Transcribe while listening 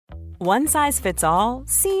One size fits all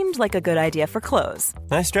seemed like a good idea for clothes.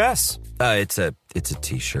 Nice dress. It's a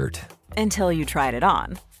t-shirt. Until you tried it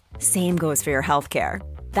on. Same goes for your healthcare.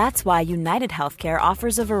 That's why United Healthcare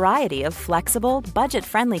offers a variety of flexible,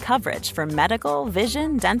 budget-friendly coverage for medical,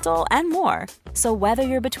 vision, dental, and more. So whether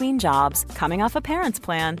you're between jobs, coming off a parent's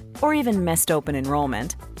plan, or even missed open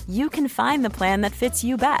enrollment, you can find the plan that fits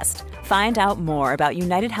you best. Find out more about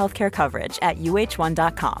United Healthcare coverage at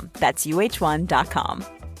uh1.com. That's uh1.com.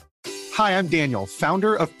 Hi, I'm Daniel,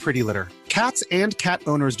 founder of Pretty Litter. Cats and cat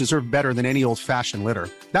owners deserve better than any old-fashioned litter.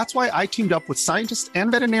 That's why I teamed up with scientists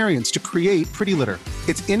and veterinarians to create Pretty Litter.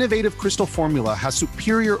 Its innovative crystal formula has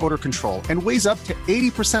superior odor control and weighs up to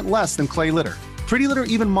 80% less than clay litter. Pretty Litter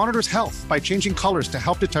even monitors health by changing colors to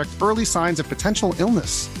help detect early signs of potential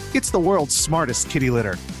illness. It's the world's smartest kitty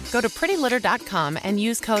litter. Go to prettylitter.com and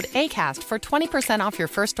use code ACAST for 20% off your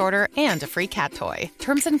first order and a free cat toy.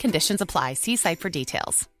 Terms and conditions apply. See site for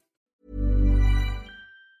details.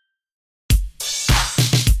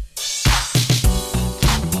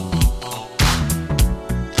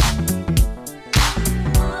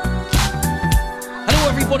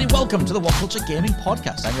 Everybody, welcome to the What Culture Gaming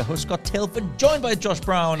Podcast. I'm your host, Scott Tailford, joined by Josh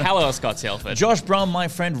Brown. Hello, Scott Tailford. Josh Brown, my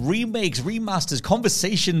friend. Remakes, remasters,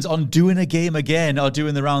 conversations on doing a game again are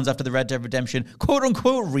doing the rounds after the Red Dead Redemption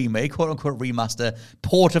quote-unquote remake, quote-unquote remaster,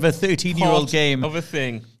 port of a 13-year-old game. Of a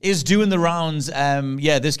thing. Is doing the rounds.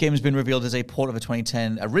 This game has been revealed as a port of a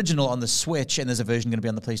 2010 original on the Switch, and there's a version going to be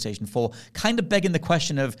on the PlayStation 4. Kind of begging the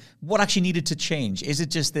question of what actually needed to change. Is it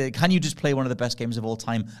just can you just play one of the best games of all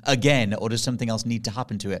time again, or does something else need to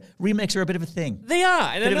happen to it? Remakes are a bit of a thing. They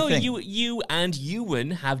are, and I know you and Ewan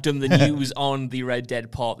have done the news on the Red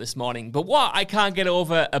Dead port this morning, but what I can't get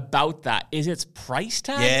over about that is its price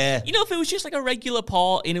tag. Yeah. You know, if it was just like a regular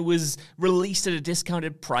port and it was released at a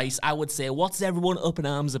discounted price, I would say, what's everyone up in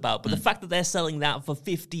arms about? But the fact that they're selling that for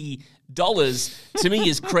 $50 to me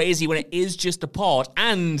is crazy when it is just a port,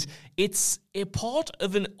 and it's a port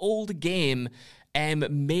of an old game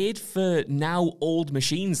made for now old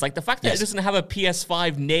machines. Like the fact that it doesn't have a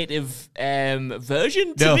PS5 native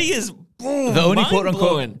version to me is the only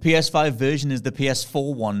quote-unquote PS5 version is the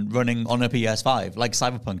PS4 one running on a PS5, like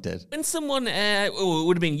Cyberpunk did. When someone, it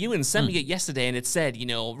would have been you, and sent me it yesterday, and it said,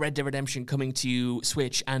 Red Dead Redemption coming to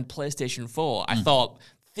Switch and PlayStation 4, I thought,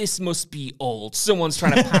 this must be old. Someone's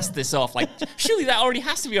trying to pass this off. Like, surely that already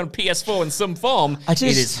has to be on PS4 in some form. It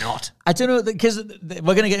is not. I don't know, because we're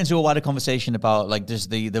going to get into a wider conversation about like just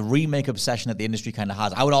the remake obsession that the industry kind of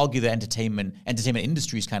has. I would argue that entertainment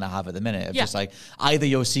industries kind of have at the minute. Of just like either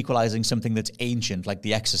you're sequelizing something that's ancient, like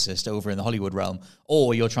The Exorcist over in the Hollywood realm,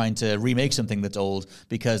 or you're trying to remake something that's old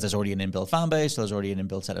because there's already an inbuilt fan base, there's already an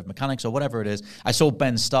inbuilt set of mechanics, or whatever it is. I saw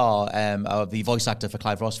Ben Starr, the voice actor for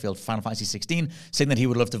Clive Rossfield, Final Fantasy 16, saying that he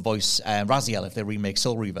would love to voice Raziel if they remake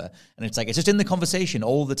Soul Reaver. And it's like, it's just in the conversation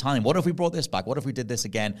all the time. What if we brought this back? What if we did this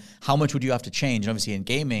again? How much would you have to change? And obviously in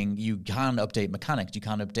gaming, you can update mechanics, you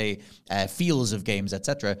can update feels of games,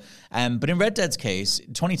 etc. But in Red Dead's case,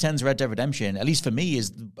 2010's Red Dead Redemption, at least for me,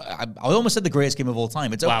 is, I almost said the greatest game of all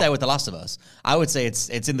time. It's up there with The Last of Us. I would say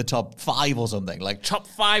it's in the top 5 or something. Like top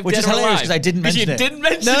 5 which is hilarious because I didn't mention it. You didn't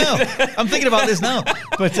mention it. I'm thinking about this now.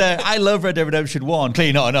 But I love Red Dead Redemption 1.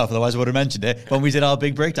 Clearly not enough, otherwise I would have mentioned it when we did our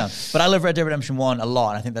big breakdown. But I love Red Dead Redemption 1 a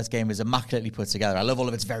lot, and I think this game is immaculately put together. I love all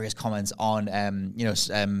of its various comments on, I was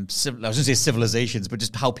going to say civilizations, but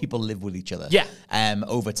just how people live with each other. Yeah.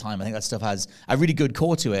 Over time. I think that stuff has a really good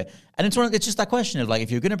core to it. And it's just that question of like,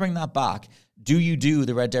 if you're going to bring that back, do you do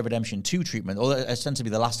the Red Dead Redemption 2 treatment, or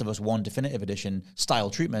ostensibly the Last of Us 1 Definitive Edition style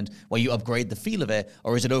treatment, where you upgrade the feel of it,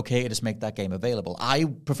 or is it okay to just make that game available? I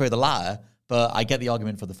prefer the latter, but I get the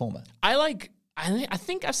argument for the former. I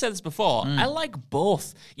think I've said this before. I like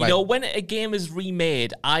both. You know, when a game is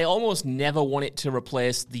remade, I almost never want it to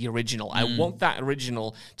replace the original. I want that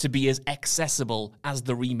original to be as accessible as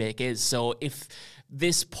the remake is. So if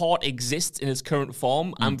this port exists in its current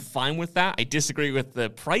form, I'm fine with that. I disagree with the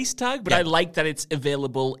price tag, but I like that it's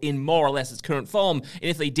available in more or less its current form. And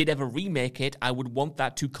if they did ever remake it, I would want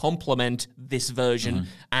that to complement this version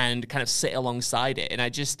and kind of sit alongside it. And I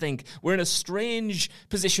just think we're in a strange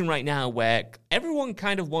position right now where everyone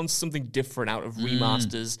kind of wants something different out of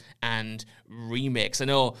remasters and remakes. I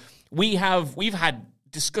know we've had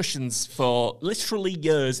discussions for literally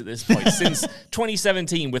years at this point, since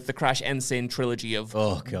 2017 with the Crash Insane trilogy of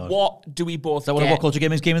what do we both get? What Culture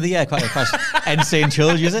Gaming's Game of the Year? Crash Insane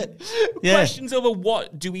trilogy, is it? Yeah. Questions over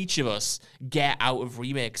what do each of us get out of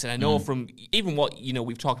remakes. And I know from even what,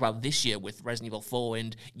 we've talked about this year with Resident Evil 4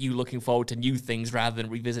 and you looking forward to new things rather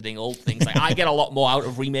than revisiting old things. Like I get a lot more out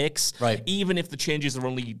of remakes, right? Even if the changes are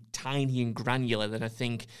only tiny and granular than I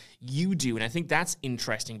think you do. And I think that's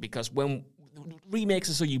interesting because when remakes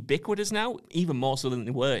are so ubiquitous now, even more so than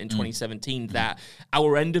they were in 2017, that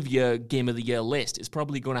our end of year Game of the Year list is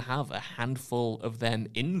probably going to have a handful of them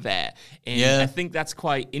in there. And I think that's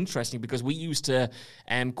quite interesting because we used to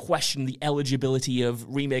question the eligibility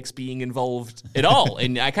of remakes being involved at all.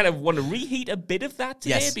 And I kind of want to reheat a bit of that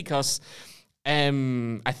today because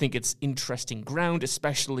I think it's interesting ground,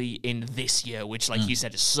 especially in this year, which, like you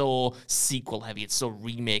said, is so sequel heavy, it's so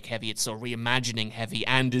remake heavy, it's so reimagining heavy,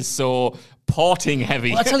 and is so porting heavy.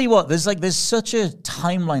 Well, I'll tell you what, there's such a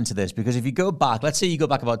timeline to this, because if you go back, let's say you go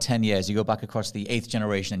back about 10 years, you go back across the 8th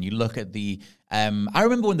generation and you look at the, I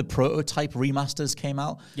remember when the prototype remasters came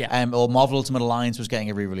out, or Marvel Ultimate Alliance was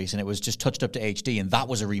getting a re-release and it was just touched up to HD and that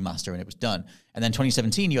was a remaster and it was done. And then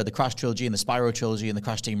 2017, you had the Crash trilogy and the Spyro trilogy and the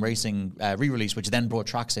Crash Team Racing re-release, which then brought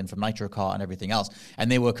tracks in from Nitro Kart and everything else.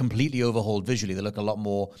 And they were completely overhauled visually. They look a lot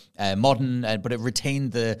more modern, but it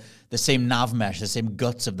retained the same nav mesh, the same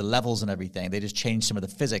guts of the levels and everything. They just changed some of the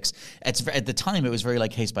physics. At the time, it was very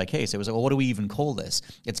like case by case. It was like, well, what do we even call this?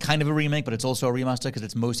 It's kind of a remake, but it's also a remaster because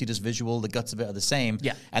it's mostly just visual. The guts of it are the same.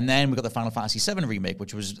 Yeah. And then we got the Final Fantasy VII remake,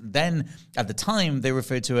 which was then, at the time, they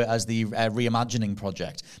referred to it as the Reimagining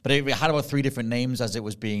Project. But it had about 3 different names as it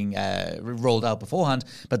was being rolled out beforehand.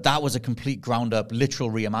 But that was a complete ground-up, literal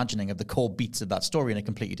reimagining of the core beats of that story in a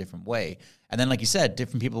completely different way. And then, like you said,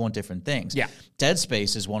 different people want different things. Yeah. Dead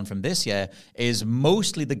Space is one from this year, is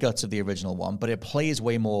mostly the guts of the original one, but it plays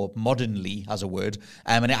way more modernly, as a word,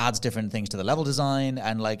 and it adds different things to the level design,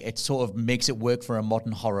 and like it sort of makes it work for a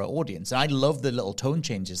modern horror audience. And I love the little tone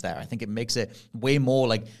changes there. I think it makes it way more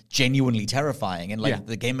like genuinely terrifying, and like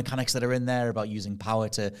the game mechanics that are in there about using power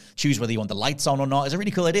to choose whether you want the lights on or not is a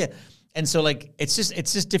really cool idea. And so, like, it's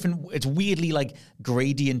just different. It's weirdly, like,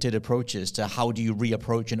 gradiented approaches to how do you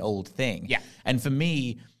reapproach an old thing. Yeah. And for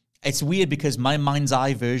me, it's weird because my mind's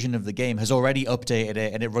eye version of the game has already updated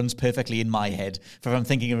it and it runs perfectly in my head for if I'm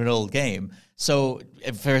thinking of an old game. So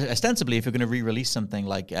ostensibly, if you're going to re-release something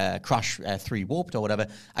like Crash 3 Warped or whatever,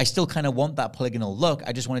 I still kind of want that polygonal look.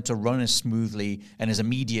 I just want it to run as smoothly and as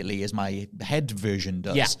immediately as my head version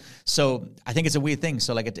does. Yeah. So I think it's a weird thing.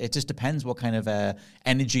 So like it just depends what kind of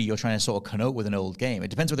energy you're trying to sort of connote with an old game. It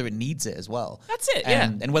depends whether it needs it as well. That's it,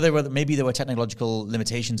 yeah. And whether maybe there were technological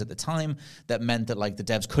limitations at the time that meant that like the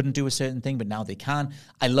devs couldn't do a certain thing, but now they can.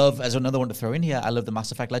 I love, as another one to throw in here, I love the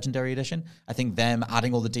Mass Effect Legendary Edition. I think them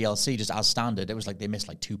adding all the DLC just as standard. It was like they missed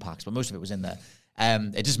like 2 packs, but most of it was in there.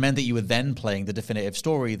 It just meant that you were then playing the definitive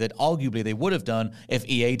story that arguably they would have done if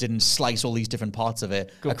EA didn't slice all these different parts of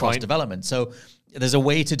it across development. So there's a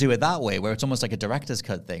way to do it that way, where it's almost like a director's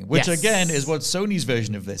cut thing, which again is what Sony's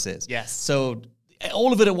version of this is. Yes. So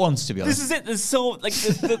all of it at once, to be honest. This is it. There's so like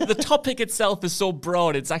the topic itself is so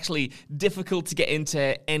broad. It's actually difficult to get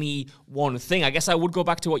into any one thing. I guess I would go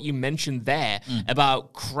back to what you mentioned there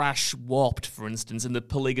about Crash Warped, for instance, and the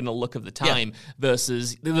polygonal look of the time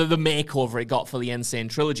versus the makeover it got for the Insane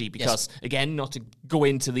trilogy. Because again, not to go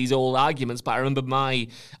into these old arguments, but I remember my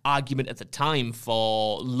argument at the time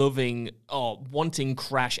for loving or wanting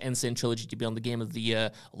Crash Insane trilogy to be on the Game of the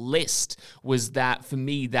Year list was that for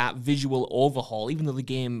me that visual overhaul, even though the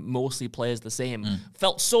game mostly plays the same,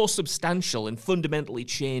 felt so substantial and fundamentally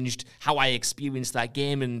changed how I experienced that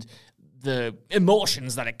game and the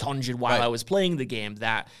emotions that it conjured while I was playing the game,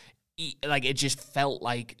 that like it just felt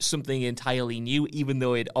like something entirely new, even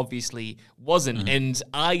though it obviously wasn't. And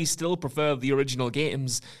I still prefer the original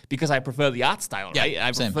games because I prefer the art style, right?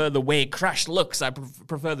 I prefer the way Crash looks. I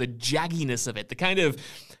prefer the jagginess of it, the kind of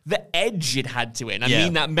the edge it had to it. And I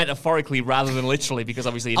mean that metaphorically rather than literally, because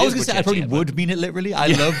obviously I was going to say I probably would mean it literally. I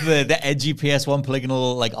love the edgy PS1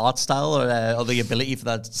 polygonal like art style or the ability for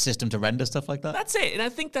that system to render stuff like that. That's it. And I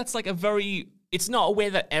think that's like it's not a way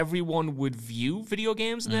that everyone would view video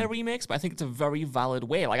games in their remakes, but I think it's a very valid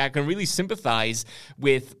way. Like, I can really sympathize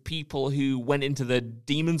with people who went into the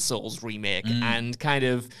Demon's Souls remake and kind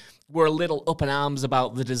of were a little up in arms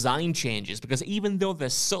about the design changes, because even though they're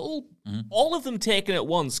subtle, all of them taken at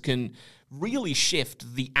once can really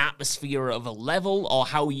shift the atmosphere of a level or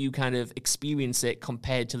how you kind of experience it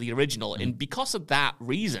compared to the original. And because of that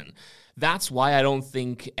reason, that's why I don't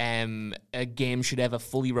think a game should ever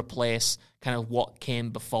fully replace kind of what came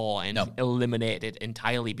before and eliminate it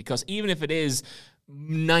entirely. Because even if it is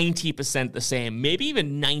 90% the same, maybe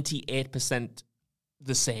even 98%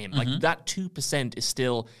 the same. Like that 2% is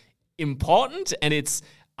still important, and it's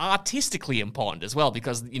artistically important as well,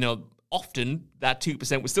 because, you know, often that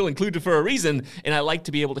 2% was still included for a reason, and I like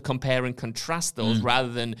to be able to compare and contrast those rather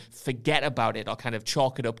than forget about it or kind of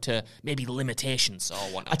chalk it up to maybe limitations or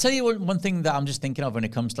whatnot. I tell you one thing that I'm just thinking of when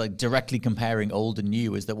it comes to like directly comparing old and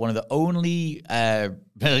new is that one of the only, I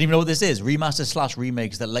don't even know what this is,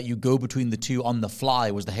 remasters/remakes that let you go between the two on the fly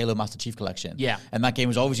was the Halo Master Chief Collection. Yeah. And that game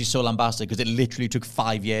was obviously so lambasted because it literally took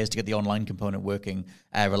 5 years to get the online component working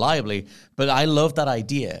reliably. But I love that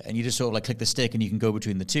idea, and you just sort of like click the stick and you can go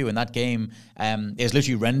between the two. And that game is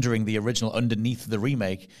literally rendering the original underneath the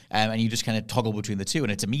remake, and you just kind of toggle between the two,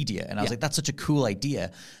 and it's immediate. And I was like, that's such a cool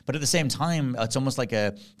idea. But at the same time, it's almost like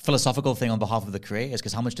a philosophical thing on behalf of the creators,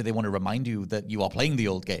 because how much do they want to remind you that you are playing the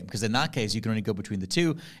old game? Because in that case, you can only go between the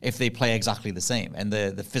two if they play exactly the same, and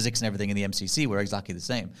the physics and everything in the MCC were exactly the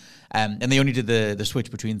same. And they only did the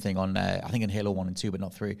switch between thing on, I think in Halo 1 and 2, but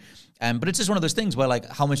not 3. But it's just one of those things where, like,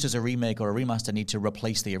 how much does a remake or a remaster need to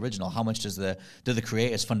replace the original? How much do the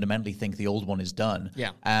creators fundamentally think the old one is done?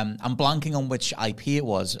 Yeah. I'm blanking on which IP it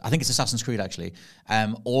was. I think it's Assassin's Creed, actually.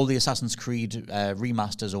 All the Assassin's Creed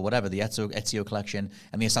remasters or whatever, the Ezio collection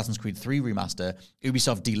and the Assassin's Creed 3 remaster,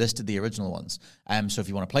 Ubisoft delisted the original ones. So if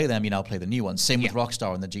you want to play them, you now play the new ones. Same with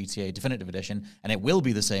Rockstar and the GTA Definitive Edition, and it will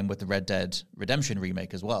be the same with the Red Dead Redemption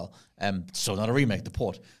remake as well. So not a remake, the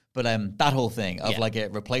port. But that whole thing of like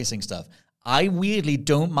it replacing stuff, I weirdly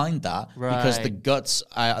don't mind that because the guts,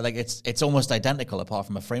 like it's almost identical apart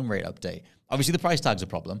from a frame rate update. Obviously, the price tag's a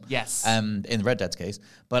problem. Yes. In Red Dead's case,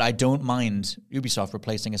 but I don't mind Ubisoft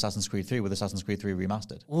replacing Assassin's Creed 3 with Assassin's Creed 3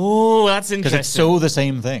 Remastered. Oh, that's interesting. Because it's so the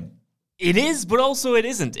same thing. It is, but also it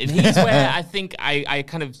isn't. And here's where I think I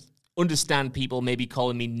kind of understand people maybe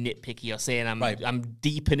calling me nitpicky or saying I'm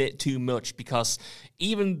deep in it too much, because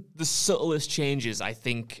even the subtlest changes, I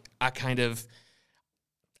think, are kind of,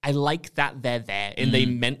 I like that they're there and they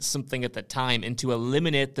meant something at the time, and to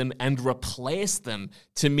eliminate them and replace them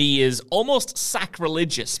to me is almost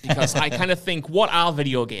sacrilegious, because I kind of think, what are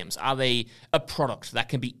video games? Are they a product that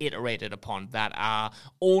can be iterated upon, that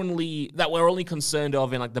we're only concerned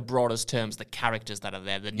of in like the broadest terms, the characters that are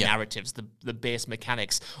there, the narratives, the base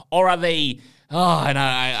mechanics? Or are they, and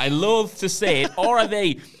I love to say it, or are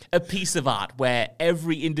they a piece of art where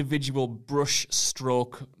every individual brush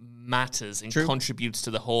stroke matters and contributes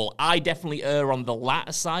to the whole? I definitely err on the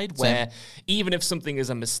latter side, where even if something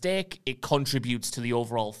is a mistake, it contributes to the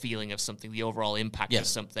overall feeling of something, the overall impact of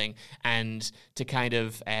something, and to kind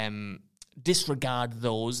of disregard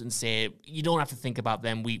those and say, you don't have to think about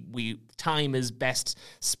them. We time is best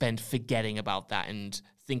spent forgetting about that and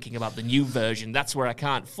thinking about the new version. That's where I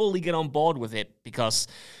can't fully get on board with it, because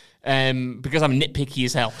I'm nitpicky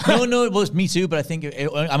as hell. No, well, it's me too, but I think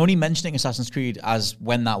I'm only mentioning Assassin's Creed as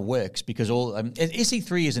when that works, because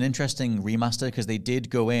AC3 is an interesting remaster, because they did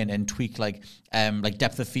go in and tweak like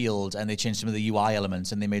depth of field, and they changed some of the UI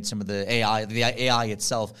elements, and they made some of the AI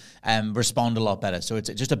itself respond a lot better. So it's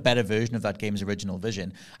just a better version of that game's original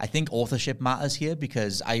vision. I think authorship matters here,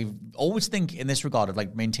 because I always think in this regard of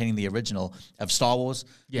like maintaining the original of Star Wars,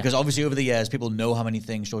 because obviously over the years people know how many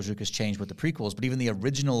things George Lucas changed with the prequels, but even the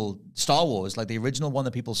original Star Wars, like the original one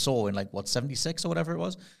that people saw in 76 or whatever it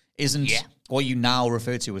was, isn't what you now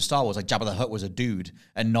refer to as Star Wars. Like Jabba the Hutt was a dude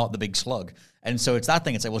and not the big slug. And so it's that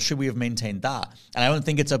thing. It's like, well, should we have maintained that? And I don't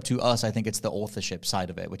think it's up to us. I think it's the authorship side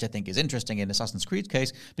of it, which I think is interesting in Assassin's Creed's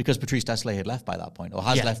case, because Patrice Désilets had left by that point, or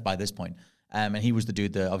has left by this point. And he was the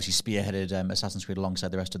dude that obviously spearheaded Assassin's Creed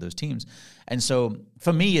alongside the rest of those teams. And so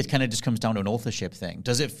for me, it kind of just comes down to an authorship thing.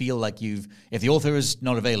 Does it feel like if the author is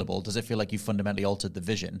not available, does it feel like you've fundamentally altered the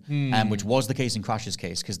vision? Which was the case in Crash's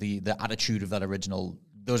case, because the attitude of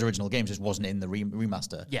those original games just wasn't in the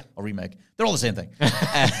remaster or remake. They're all the same thing.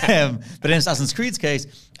 But in Assassin's Creed's case,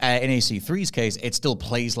 in AC3's case, it still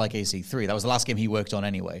plays like AC3. That was the last game he worked on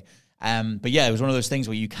anyway. But yeah, it was one of those things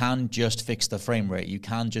where you can just fix the frame rate. You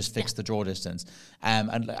can just fix the draw distance.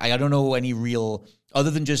 And I don't know any real, other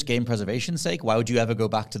than just game preservation's sake, why would you ever go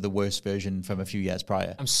back to the worst version from a few years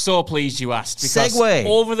prior? I'm so pleased you asked, because Segue.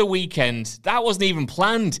 Over the weekend, that wasn't even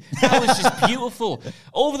planned. That was just beautiful.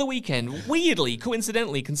 Over the weekend, weirdly,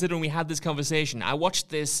 coincidentally, considering we had this conversation, I watched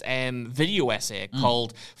this video essay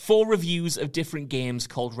called 4 Reviews of Different Games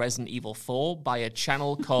called Resident Evil 4 by a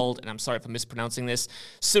channel called, and I'm sorry if I'm mispronouncing this,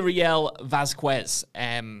 Suriel Vasquez.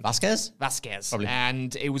 Vasquez. Probably.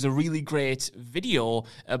 And it was a really great video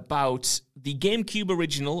about the GameCube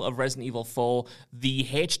original of Resident Evil 4, the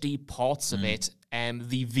HD ports of it,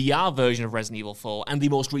 the VR version of Resident Evil 4 and the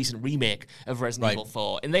most recent remake of Resident Evil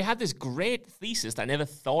 4. And they had this great thesis that I never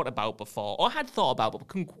thought about before, or had thought about but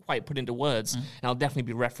couldn't quite put into words. And I'll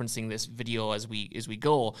definitely be referencing this video as we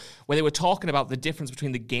go, where they were talking about the difference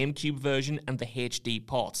between the GameCube version and the HD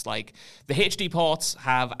ports. Like, the HD ports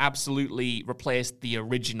have absolutely replaced the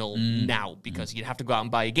original now, because you'd have to go out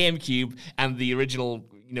and buy a GameCube and the original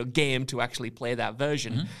game to actually play that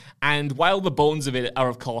version. And while the bones of it are,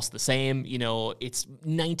 of course, the same, it's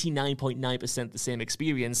 99.9% the same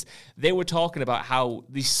experience, they were talking about how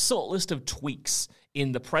the subtlest of tweaks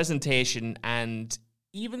in the presentation and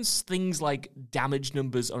even things like damage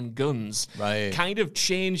numbers on guns kind of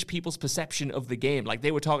change people's perception of the game. Like,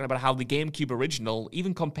 they were talking about how the GameCube original,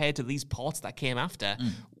 even compared to these ports that came after,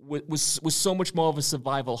 was so much more of a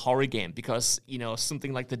survival horror game, because,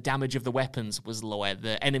 something like the damage of the weapons was lower,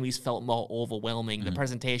 the enemies felt more overwhelming, the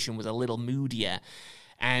presentation was a little moodier.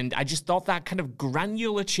 And I just thought that kind of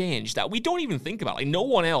granular change that we don't even think about. Like, no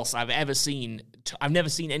one else I've ever seen, I've never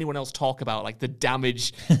seen anyone else talk about, like, the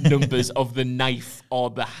damage numbers of the knife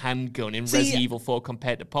or the handgun in Resident Evil 4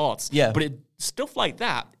 compared to ports. Yeah. But stuff like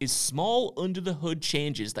that is small under-the-hood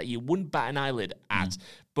changes that you wouldn't bat an eyelid at.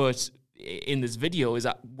 But in this video is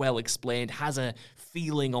well explained, has a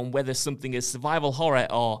feeling on whether something is survival horror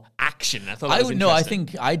or action. I thought that was interesting.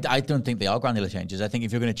 I don't think they are granular changes. I think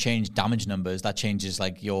if you're going to change damage numbers, that changes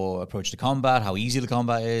like your approach to combat, how easy the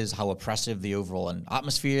combat is, how oppressive the overall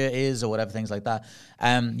atmosphere is, or whatever, things like that.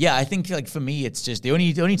 I think like for me, it's just the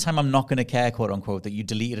only time I'm not going to care, quote unquote, that you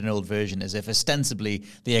deleted an old version is if ostensibly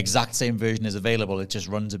the exact same version is available. It just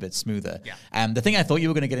runs a bit smoother. Yeah. The thing I thought you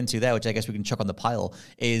were going to get into there, which I guess we can chuck on the pile,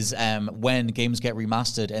 is when games get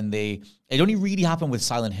remastered, and it only really happened with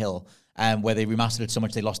Silent Hill, where they remastered it so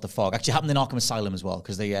much they lost the fog. Actually, it happened in Arkham Asylum as well,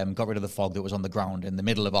 because they got rid of the fog that was on the ground in the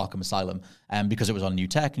middle of Arkham Asylum, because it was on new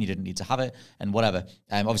tech and you didn't need to have it, and whatever.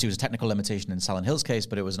 Obviously, it was a technical limitation in Silent Hill's case,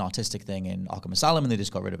 but it was an artistic thing in Arkham Asylum, and they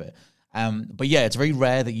just got rid of it. But yeah, it's very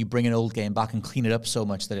rare that you bring an old game back and clean it up so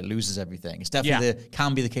much that it loses everything. It's definitely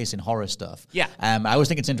can be the case in horror stuff. Yeah. I always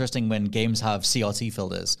think it's interesting when games have CRT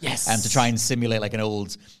filters. Yes. To try and simulate like an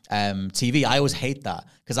old TV. I always hate that,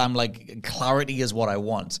 because I'm like, clarity is what I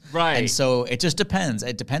want. Right. And so it just depends.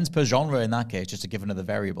 It depends per genre in that case, just to give another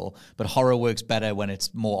variable. But horror works better when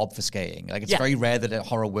it's more obfuscating. Like, it's very rare that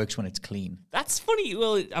horror works when it's clean. That's funny.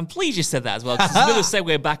 Well, I'm pleased you said that as well, because it's another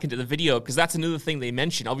segue back into the video, because that's another thing they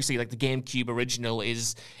mentioned. Obviously, like, the GameCube original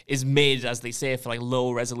is made, as they say, for like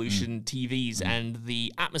low resolution TVs, and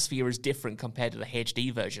the atmosphere is different compared to the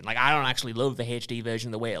HD version. Like, I don't actually love the HD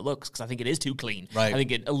version the way it looks, because I think it is too clean. Right. I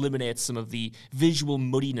think it eliminates some of the visual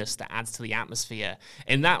muddiness that adds to the atmosphere,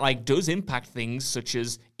 and that like does impact things such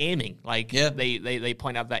as aiming. Like, they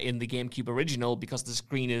point out that in the GameCube original, because the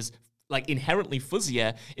screen is like inherently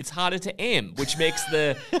fuzzier, it's harder to aim, which makes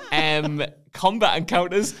the combat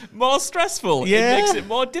encounters more stressful. Yeah. It makes it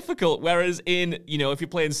more difficult. Whereas in, if you're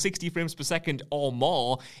playing 60 frames per second or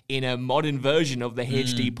more in a modern version of the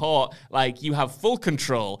HD port, like, you have full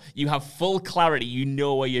control, you have full clarity, you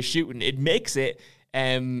know where you're shooting. It makes it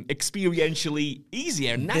experientially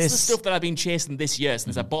easier, and that's the stuff that I've been chasing this year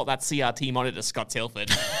since I bought that CRT monitor, Scott Tilford,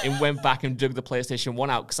 and went back and dug the PlayStation 1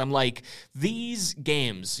 out, because I'm like, these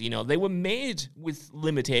games, they were made with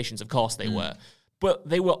limitations, of course they were, but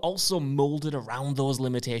they were also molded around those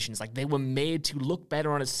limitations. Like, they were made to look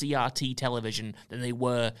better on a CRT television than they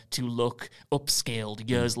were to look upscaled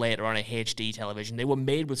years later on a HD television. They were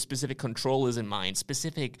made with specific controllers in mind,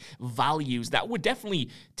 specific values that were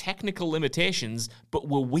definitely technical limitations, but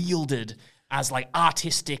were wielded as like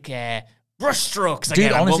artistic brushstrokes.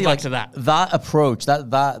 Dude, honestly, like to that approach,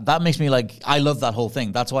 that makes me like, I love that whole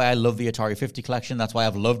thing. That's why I love the Atari 50 collection. That's why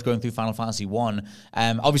I've loved going through Final Fantasy 1.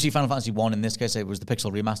 Obviously, Final Fantasy 1, in this case, it was the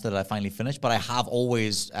pixel remaster that I finally finished, but I have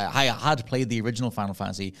always, I had played the original Final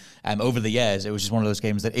Fantasy over the years. It was just one of those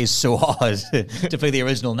games that is so hard to play the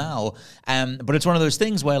original now. But it's one of those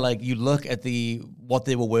things where, like, you look at what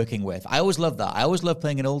they were working with. I always love that. I always love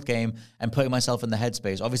playing an old game and putting myself in the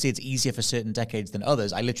headspace. Obviously, it's easier for certain decades than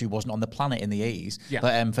others. I literally wasn't on the planet in the 80s. Yeah.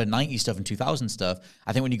 But for 90s stuff and 2000 stuff,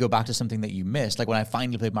 I think when you go back to something that you missed, like when I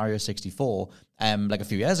finally played Mario 64, like a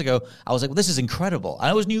few years ago, I was like, well, this is incredible. I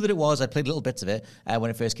always knew that it was. I played little bits of it when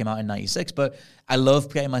it first came out in 96, but I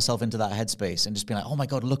love getting myself into that headspace and just being like, oh my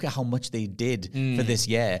God, look at how much they did for this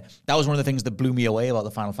year. That was one of the things that blew me away about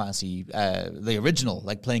the Final Fantasy, the original,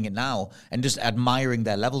 like playing it now and just admiring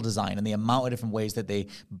their level design and the amount of different ways that they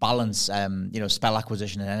balance, spell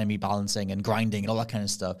acquisition and enemy balancing and grinding and all that kind of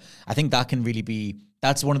stuff. I think that can really be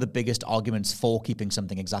That's one of the biggest arguments for keeping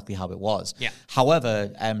something exactly how it was. Yeah.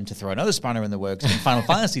 However, to throw another spanner in the works, in Final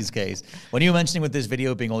Fantasy's case, when you were mentioning with this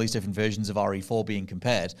video being all these different versions of RE4 being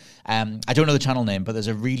compared, I don't know the channel name, but there's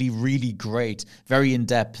a really, really great, very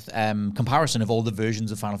in-depth comparison of all the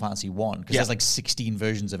versions of Final Fantasy 1, because there's like 16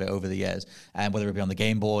 versions of it over the years, whether it be on the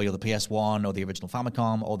Game Boy or the PS1 or the original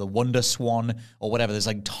Famicom or the Wonder Swan or whatever. There's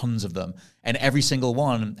like tons of them. And every single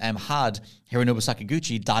one had Hironobu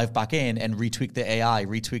Sakaguchi dive back in and retweak the AI,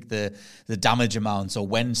 retweak the damage amounts or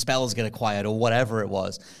when spells get acquired or whatever it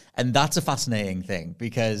was. And that's a fascinating thing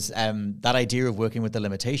because that idea of working with the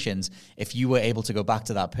limitations, if you were able to go back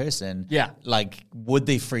to that person, like, would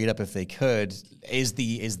they free it up if they could? Is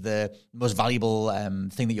the most valuable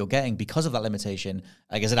thing that you're getting because of that limitation?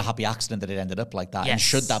 Like, is it a happy accident that it ended up like that? Yes. And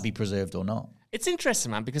should that be preserved or not? It's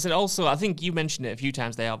interesting, man, because it also, I think you mentioned it a few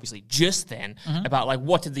times there, obviously, just then, about, like,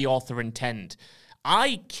 what did the author intend?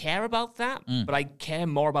 I care about that, but I care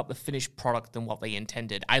more about the finished product than what they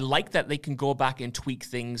intended. I like that they can go back and tweak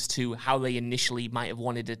things to how they initially might have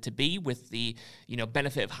wanted it to be with the,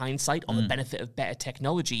 benefit of hindsight or the benefit of better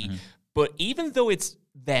technology. But even though it's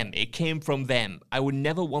them, it came from them, I would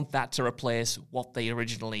never want that to replace what they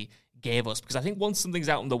originally gave us. Because I think once something's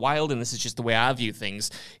out in the wild, and this is just the way I view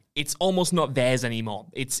things, it's almost not theirs anymore.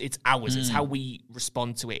 It's ours. It's how we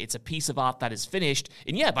respond to it. It's a piece of art that is finished.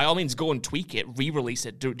 And yeah, by all means, go and tweak it, re-release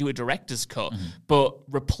it, do a director's cut. But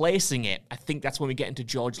replacing it, I think that's when we get into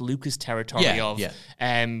George Lucas territory you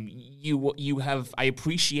have, I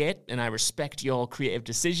appreciate and I respect your creative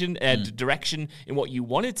decision and direction in what you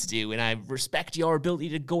wanted to do. And I respect your ability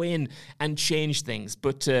to go in and change things.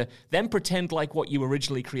 But to then pretend like what you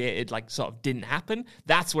originally created, like, sort of didn't happen,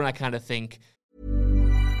 that's when I kind of think...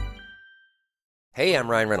 Hey, I'm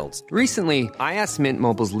Ryan Reynolds. Recently, I asked Mint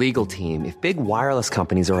Mobile's legal team if big wireless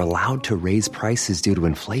companies are allowed to raise prices due to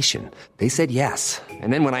inflation. They said yes.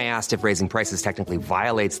 And then when I asked if raising prices technically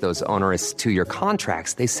violates those onerous 2-year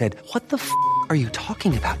contracts, they said, "What the f*** are you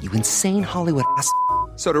talking about, you insane Hollywood ass?"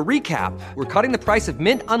 So to recap, we're cutting the price of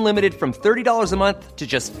Mint Unlimited from $30 a month to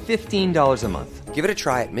just $15 a month. Give it a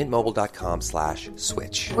try at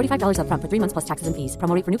mintmobile.com/switch. $45 up front for 3 months plus taxes and fees.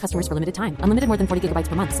 Promo rate for new customers for limited time. Unlimited more than 40 gigabytes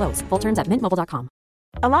per month. Slows full terms at mintmobile.com.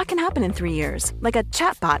 A lot can happen in 3 years, like a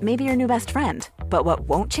chatbot may be your new best friend. But what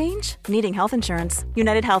won't change? Needing health insurance.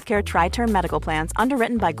 United Healthcare Tri-Term Medical Plans,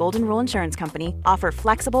 underwritten by Golden Rule Insurance Company, offer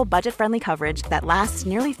flexible, budget-friendly coverage that lasts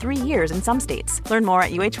nearly 3 years in some states. Learn more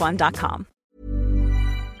at uh1.com.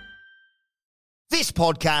 This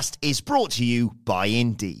podcast is brought to you by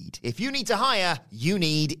Indeed. If you need to hire, you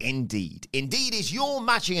need Indeed. Indeed is your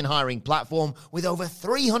matching and hiring platform with over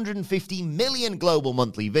 350 million global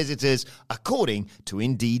monthly visitors, according to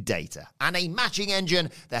Indeed data, and a matching engine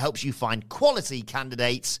that helps you find quality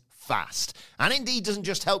candidates fast. And Indeed doesn't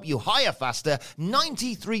just help you hire faster.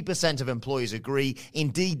 93% of employers agree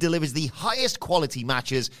Indeed delivers the highest quality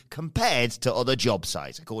matches compared to other job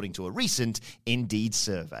sites, according to a recent Indeed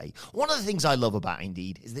survey. One of the things I love about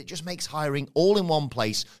Indeed is that it just makes hiring all in one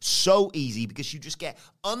place so easy because you just get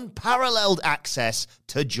unparalleled access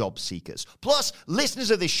to job seekers. Plus,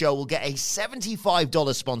 listeners of this show will get a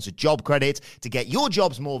 $75 sponsored job credit to get your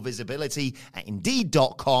jobs more visibility at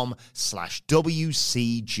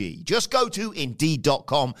Indeed.com/WCG. Just go to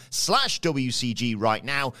Indeed.com/WCG right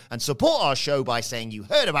now and support our show by saying you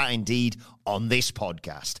heard about Indeed on this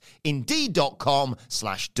podcast.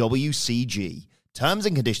 Indeed.com/WCG. Terms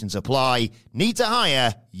and conditions apply. Need to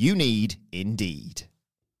hire? You need Indeed.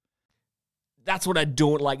 That's what I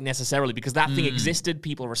don't like necessarily, because that thing existed,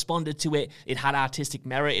 people responded to it, it had artistic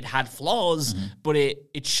merit, it had flaws, but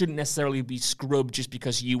it shouldn't necessarily be scrubbed just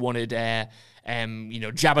because you wanted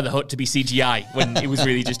Jabba the Hutt to be CGI when it was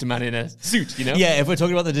really just a man in a suit, Yeah, if we're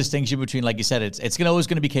talking about the distinction between, like you said, it's always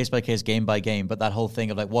going to be case by case, game by game, but that whole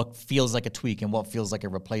thing of like what feels like a tweak and what feels like a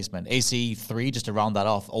replacement. AC3, just to round that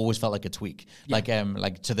off, always felt like a tweak, like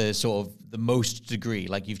to the sort of the most degree,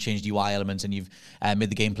 like you've changed UI elements and you've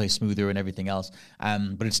made the gameplay smoother and everything else,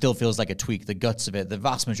 but it still feels like a tweak. The guts of it, the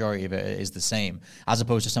vast majority of it is the same, as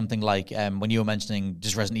opposed to something like when you were mentioning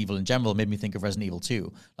just Resident Evil in general, it made me think of Resident Evil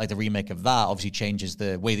 2, like the remake of that obviously changes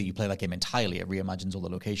the way that you play that game entirely. It reimagines all the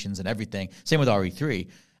locations and everything. Same with RE3.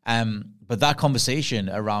 But that conversation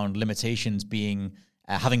around limitations being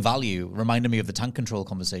having value reminded me of the tank control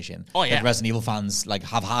conversation that Resident Evil fans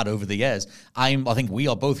have had over the years. I think we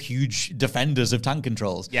are both huge defenders of tank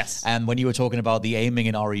controls. Yes. And when you were talking about the aiming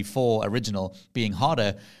in RE4 original being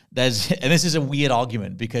harder, and this is a weird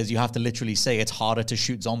argument because you have to literally say it's harder to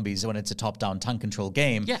shoot zombies when it's a top-down tank control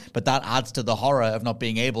game. Yeah. But that adds to the horror of not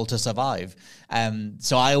being able to survive.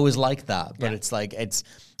 So I always like that. But it's like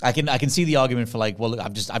I can see the argument for like, well,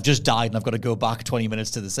 I've just died and I've got to go back 20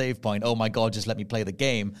 minutes to the save point. Oh my God, just let me play the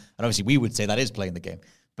game. And obviously we would say that is playing the game.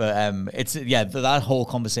 But that whole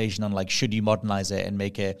conversation on like, should you modernize it and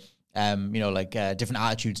make it different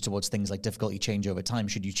attitudes towards things like difficulty change over time.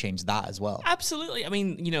 Should you change that as well? Absolutely. I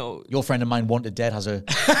mean, your friend of mine, Wanted Dead, has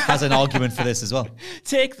an argument for this as well.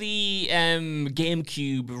 Take the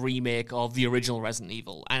GameCube remake of the original Resident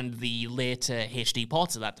Evil and the later HD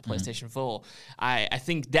ports of that to PlayStation 4. I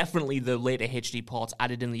think definitely the later HD ports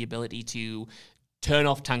added in the ability to turn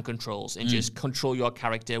off tank controls and just control your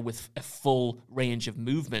character with a full range of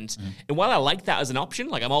movement. And while I like that as an option,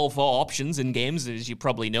 like I'm all for options in games, as you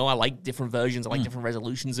probably know, I like different versions, I like different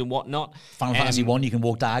resolutions and whatnot. Final Fantasy 1, you can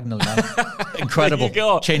walk diagonally now. Incredible. There you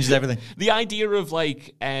go. Changes everything. The idea of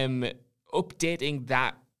like updating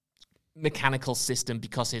that mechanical system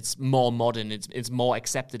because it's more modern, it's more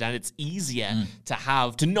accepted, and it's easier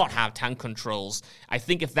to not have tank controls. I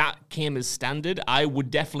think if that came as standard, I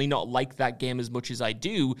would definitely not like that game as much as I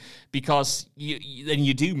do, because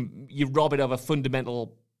you rob it of a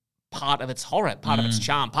fundamental part of its horror, part of its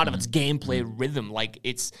charm, part of its gameplay rhythm. Like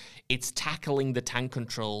it's tackling the tank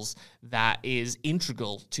controls that is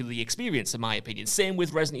integral to the experience, in my opinion. Same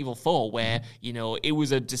with Resident Evil 4, where it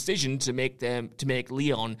was a decision to make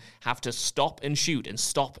Leon have to stop and shoot and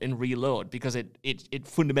stop and reload, because it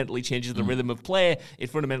fundamentally changes the rhythm of play. It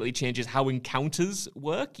fundamentally changes how encounters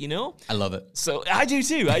work. I love it. So I do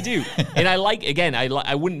too. I do, and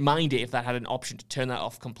I wouldn't mind it if that had an option to turn that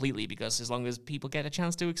off completely, because as long as people get a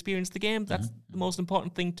chance to experience the game, that's the most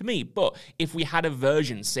important thing to me. But if we had a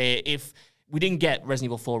version, say if we didn't get Resident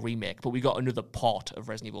Evil 4 Remake, but we got another port of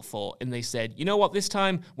Resident Evil 4, and they said, you know what, this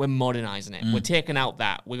time we're modernizing it. We're taking out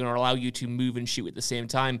that. We're going to allow you to move and shoot at the same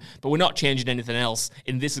time, but we're not changing anything else,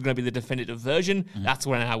 and this is going to be the definitive version. That's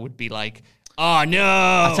when I would be like, oh no!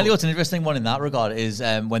 I'll tell you what's an interesting one in that regard is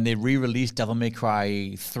when they re-released Devil May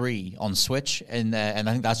Cry 3 on Switch, and I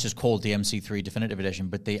think that's just called DMC3 Definitive Edition,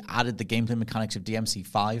 but they added the gameplay mechanics of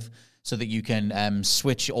DMC5 so that you can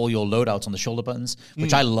switch all your loadouts on the shoulder buttons,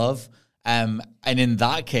 which I love. And in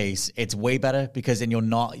that case, it's way better because then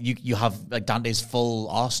you have like Dante's full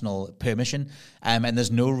arsenal per mission, and there's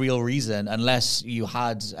no real reason unless you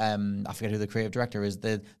had I forget who the creative director is,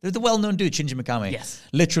 the well-known dude Shinji Mikami,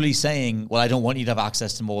 literally saying, well, I don't want you to have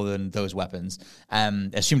access to more than those weapons.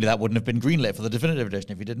 Assumedly that wouldn't have been greenlit for the definitive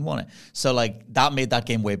edition if you didn't want it. So like that made that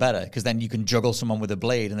game way better, because then you can juggle someone with a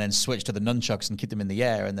blade and then switch to the nunchucks and keep them in the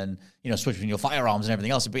air, and then switch between your firearms and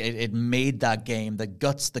everything else. It made that game, the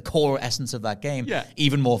guts, the core essence of that game,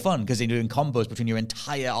 even more fun, because you're doing combos between your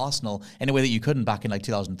entire arsenal in a way that you couldn't back in like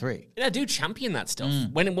 2003. Yeah, do champion that stuff.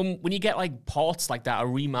 When you get like ports like that or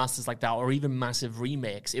remasters like that or even massive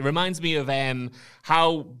remakes, it reminds me of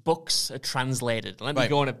how books are translated. Let me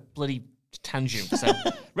go on a bloody tangent. So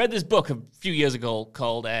read this book a few years ago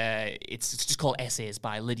called it's just called Essays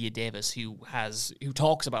by Lydia Davis, who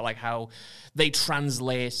talks about like how they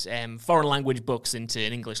translate foreign language books into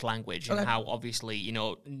an English language, and how obviously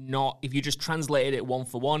not if you just translated it one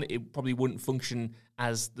for one, it probably wouldn't function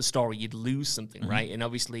as the story. You'd lose something, right? And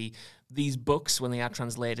obviously these books, when they are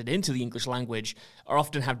translated into the English language,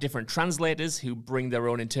 often have different translators who bring their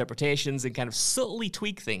own interpretations and kind of subtly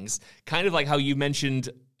tweak things, kind of like how you mentioned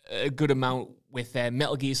a good amount with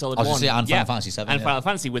Metal Gear Solid 1. And Final Fantasy 7. And Final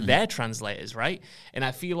Fantasy with their translators, right? And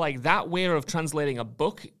I feel like that way of translating a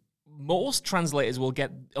book, most translators will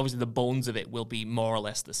get, obviously the bones of it will be more or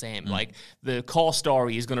less the same. Like the core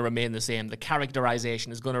story is going to remain the same. The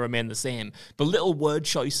characterization is going to remain the same. But little word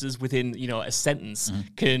choices within, a sentence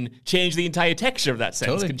can change the entire texture of that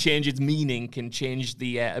sentence, can change its meaning, can change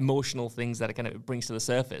the emotional things that it kind of brings to the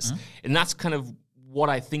surface. And that's kind of what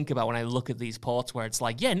I think about when I look at these ports, where it's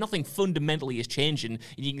like, nothing fundamentally is changing.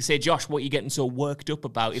 And you can say, Josh, what are you getting so worked up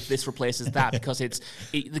about if this replaces that? Because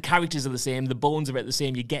the characters are the same, the bones of it are the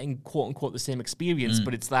same, you're getting quote-unquote the same experience,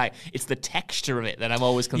 but it's the texture of it that I'm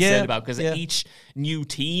always concerned about, because each new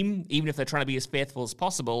team, even if they're trying to be as faithful as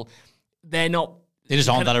possible, they just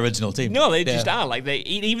aren't that original team. No, they just are. Like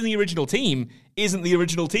even the original team isn't the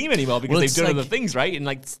original team anymore, because they've done other things, right? And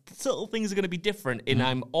like subtle things are going to be different. And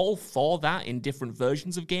I'm all for that in different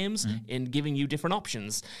versions of games, in giving you different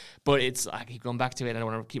options. But I keep going back to it. I don't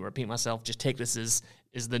want to keep repeating myself. Just take this as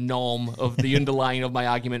the norm of the underlying of my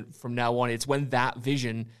argument from now on. It's when that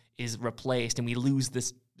vision is replaced and we lose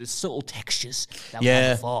this subtle textures that we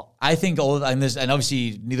had before. I think and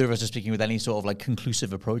obviously neither of us are speaking with any sort of like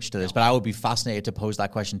conclusive approach to this, but I would be fascinated to pose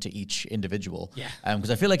that question to each individual. Yeah.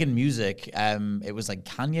 Because I feel like in music, it was like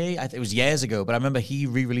Kanye, it was years ago, but I remember he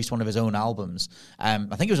re-released one of his own albums. I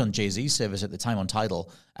think it was on Jay-Z's service at the time on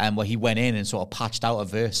Tidal, where he went in and sort of patched out a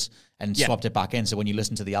verse and swapped it back in. So when you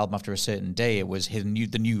listen to the album after a certain day, it was the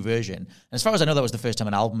new version. And as far as I know, that was the first time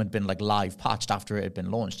an album had been like live patched after it had been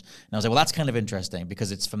launched. And I was like, well, that's kind of interesting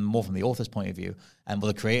because it's more from the author's point of view and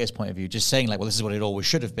the creator's point of view, just saying like, well, this is what it always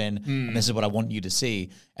should have been, and this is what I want you to see.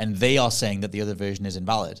 And they are saying that the other version is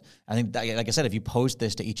invalid. I think that, like I said, if you posed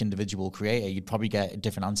this to each individual creator, you'd probably get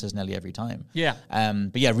different answers nearly every time. Yeah.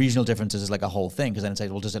 But yeah, regional differences is like a whole thing because then it's like,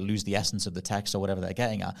 well, does it lose the essence of the text or whatever they're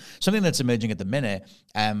getting at? Something that's emerging at the minute,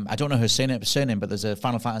 I don't know her surname, but there's a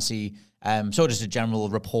Final Fantasy, sort of just a general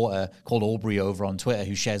reporter called Aubrey over on Twitter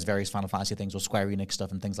who shares various Final Fantasy things or Square Enix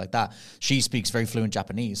stuff and things like that. She speaks very fluent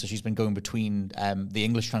Japanese, so she's been going between the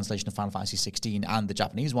English translation of Final Fantasy 16 and the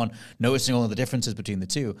Japanese one, noticing all of the differences between the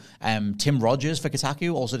two. Tim Rogers for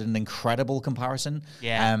Kotaku also did an incredible comparison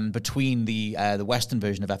between the Western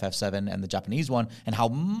version of FF7 and the Japanese one and how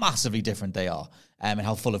massively different they are. And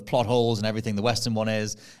how full of plot holes and everything the Western one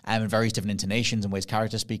is, and various different intonations and ways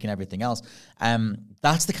characters speak and everything else.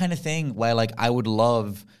 That's the kind of thing where like I would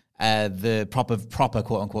love the proper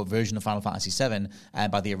quote unquote version of Final Fantasy VII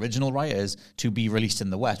by the original writers to be released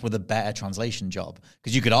in the West with a better translation job.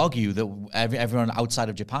 Because you could argue that everyone outside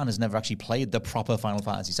of Japan has never actually played the proper Final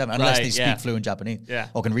Fantasy VII unless they speak fluent Japanese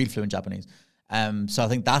or can read fluent Japanese. So I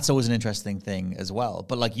think that's always an interesting thing as well.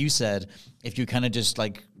 But like you said, if you kind of just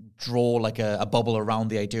like draw like a bubble around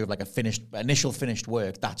the idea of like initial finished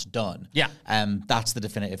work that's done. Yeah. That's the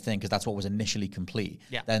definitive thing because that's what was initially complete.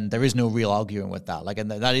 Yeah. Then there is no real arguing with that. Like,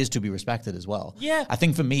 and that is to be respected as well. Yeah. I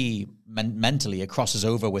think for me, mentally, it crosses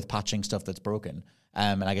over with patching stuff that's broken.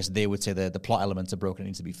 And I guess they would say the plot elements are broken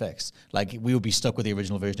and need to be fixed. Like, we would be stuck with the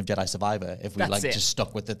original version of Jedi Survivor if we just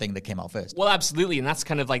stuck with the thing that came out first. Well, absolutely. And that's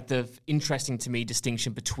kind of like the interesting to me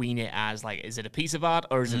distinction between it as like, is it a piece of art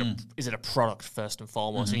or is it a product first and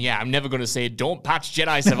foremost? And yeah, I'm never going to say don't patch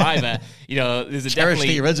Jedi Survivor. You know, there's definitely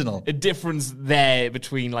the original. A difference there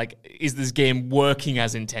between like, is this game working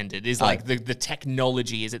as intended? Is like the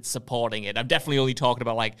technology, is it supporting it? I'm definitely only talking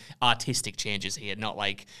about like artistic changes here, not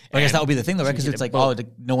like... I guess that would be the thing though, right? Because it's like,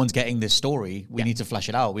 no one's getting this story. We need to flesh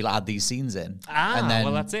it out. We'll add these scenes in. And then,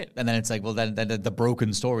 well, that's it. And then it's like, well, then the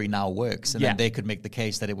broken story now works. And then they could make the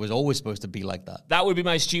case that it was always supposed to be like that. That would be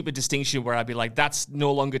my stupid distinction where I'd be like, that's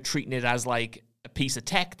no longer treating it as like a piece of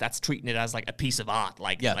tech. That's treating it as like a piece of art.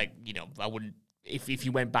 Like, you know, I wouldn't, if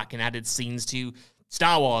you went back and added scenes to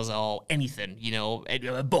Star Wars or anything, you know,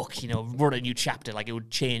 a book, you know, wrote a new chapter, like it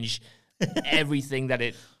would change everything that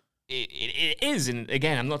it is. And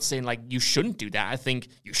again, I'm not saying like you shouldn't do that. I think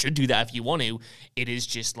you should do that if you want to. It is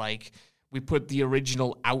just like we put the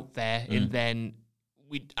original out there and then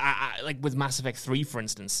I like with Mass Effect 3, for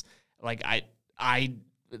instance, like I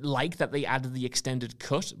like that they added the extended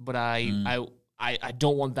cut, but I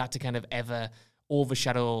don't want that to kind of ever fully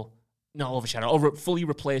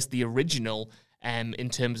replace the original in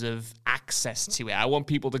terms of access to it. I want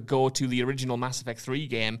people to go to the original Mass Effect 3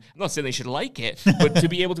 game. I'm not saying they should like it, but to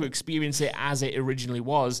be able to experience it as it originally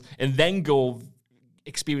was and then go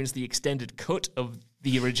experience the extended cut of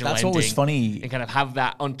the original That's ending. That's always funny. And kind of have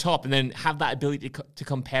that on top and then have that ability to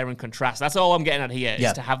compare and contrast. That's all I'm getting at here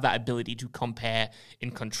is to have that ability to compare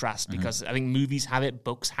and contrast because I think movies have it,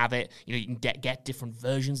 books have it. You know, you can get different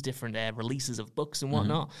versions, different releases of books and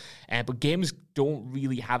whatnot. But games don't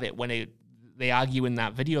really have it when they argue in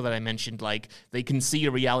that video that I mentioned, like they can see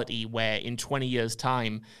a reality where in 20 years'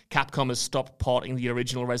 time, Capcom has stopped porting the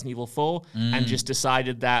original Resident Evil 4 and just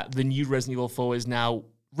decided that the new Resident Evil 4 is now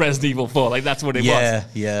Resident Evil 4. Like, that's what it was.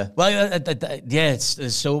 Yeah. Well,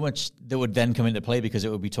 there's so much that would then come into play because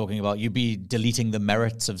it would be talking about you'd be deleting the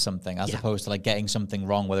merits of something as opposed to like getting something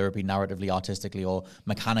wrong, whether it be narratively, artistically, or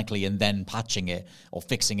mechanically, and then patching it or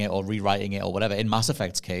fixing it or rewriting it or whatever. In Mass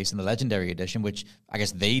Effect's case, in the Legendary Edition, which I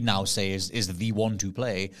guess they now say is the one to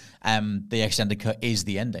play, the extended cut is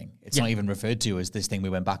the ending. It's not even referred to as this thing we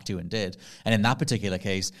went back to and did. And in that particular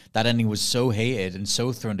case, that ending was so hated and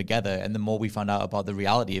so thrown together, and the more we found out about the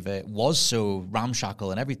reality of it was so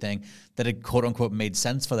ramshackle and everything that it quote unquote made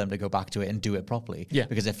sense for them to go back to it and do it properly. Yeah.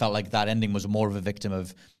 Because it felt like that ending was more of a victim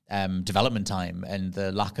of development time and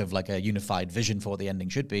the lack of like a unified vision for what the ending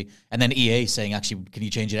should be. And then EA saying, actually, can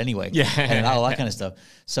you change it anyway? Yeah. And all that kind of stuff.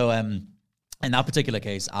 So in that particular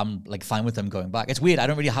case, I'm like fine with them going back. It's weird. I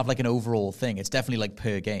don't really have like an overall thing. It's definitely like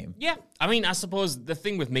per game. Yeah. I mean, I suppose the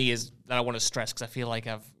thing with me is that I want to stress because I feel like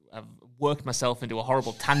I've worked myself into a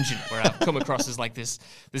horrible tangent where I've come across as like this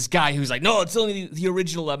guy who's like, no, it's only the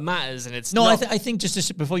original that matters, and it's not. I think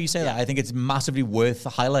just before you say that, I think it's massively worth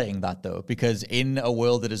highlighting that though, because in a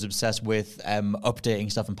world that is obsessed with updating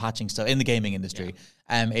stuff and patching stuff in the gaming industry,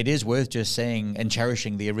 it is worth just saying and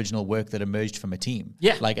cherishing the original work that emerged from a team.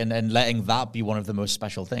 Yeah. Like, and letting that be one of the most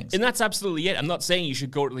special things. And that's absolutely it. I'm not saying you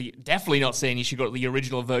should go to definitely not saying you should go to the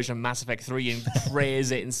original version of Mass Effect 3 and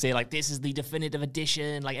praise it and say, like, this is the definitive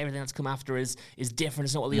edition, like, everything that's come after is different,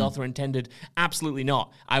 it's not what the author intended. Absolutely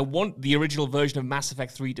not. I want the original version of Mass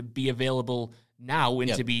Effect 3 to be available now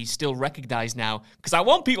and to be still recognized now, because I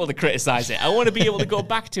want people to criticize it. I want to be able to go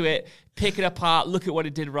back to it, pick it apart, look at what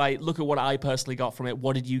it did right, look at what I personally got from it,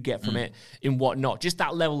 what did you get from it, and what not. Just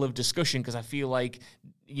that level of discussion, because I feel like,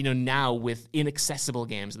 you know, now with inaccessible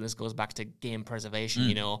games, and this goes back to game preservation,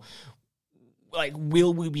 you know, like,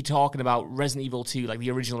 will we be talking about Resident Evil 2, like the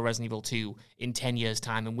original Resident Evil 2, in 10 years'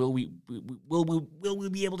 time? And will we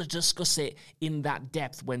be able to discuss it in that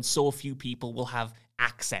depth when so few people will have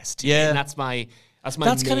access to it? And that's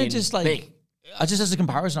kind of just like thing. Just as a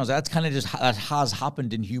comparison, I was like, that's kind of just that has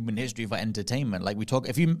happened in human history for entertainment. Like, we talk,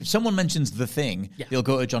 if someone mentions The Thing, they'll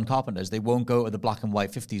go to John Carpenter's. They won't go to the black and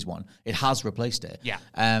white 50s one. It has replaced it. Yeah.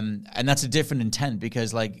 And that's a different intent,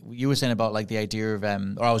 because like you were saying about like the idea of,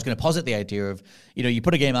 or I was going to posit the idea of, you know, you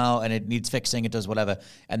put a game out and it needs fixing, it does whatever.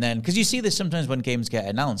 And then, because you see this sometimes when games get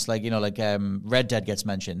announced, like, you know, like Red Dead gets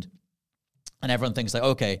mentioned. And everyone thinks like,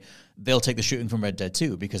 okay, they'll take the shooting from Red Dead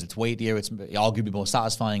 2 because it's weightier, it's arguably more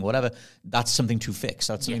satisfying, whatever. That's something to fix.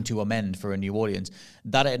 That's something to amend for a new audience.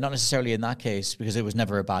 That not necessarily in that case, because it was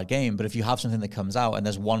never a bad game, but if you have something that comes out and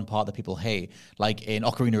there's one part that people hate, like in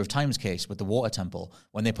Ocarina of Time's case with the Water Temple,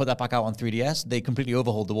 when they put that back out on 3DS, they completely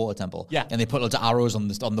overhauled the Water Temple. Yeah. And they put loads of arrows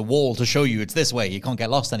on the wall to show you it's this way, you can't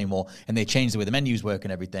get lost anymore. And they changed the way the menus work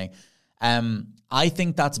and everything. I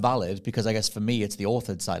think that's valid, because I guess for me it's the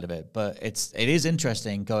authored side of it, but it is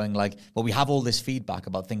interesting going like, well, we have all this feedback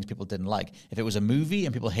about things people didn't like. If it was a movie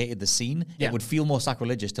and people hated the scene, it would feel more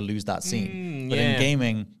sacrilegious to lose that scene. But in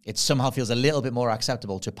gaming, it somehow feels a little bit more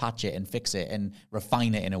acceptable to patch it and fix it and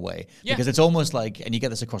refine it in a way, because it's almost like, and you get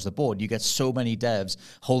this across the board, you get so many devs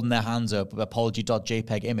holding their hands up,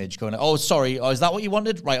 apology.jpg image, going, oh, sorry, is that what you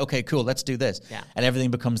wanted? Right, okay, cool, let's do this. And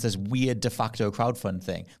everything becomes this weird de facto crowdfund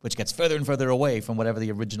thing, which gets further and further away from whatever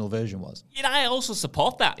the original version was. You know, I also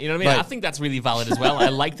support that. You know what I mean? Right. I think that's really valid as well. I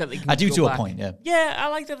like that they can I do go to back. A point, yeah. Yeah, I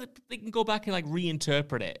like that they can go back and like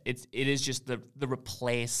reinterpret it. It is just the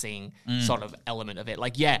replacing sort of element of it.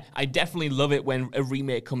 Like, yeah, I definitely love it when a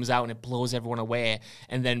remake comes out and it blows everyone away,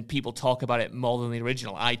 and then people talk about it more than the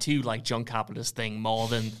original. I too like John Carpenter's Thing more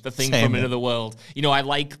than the Thing from Another World. You know, I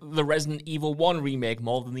like the Resident Evil 1 remake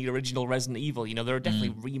more than the original Resident Evil. You know, there are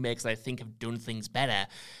definitely remakes that I think have done things better.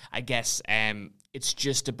 I guess it's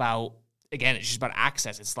just about, again, it's just about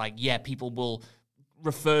access. It's like, yeah, people will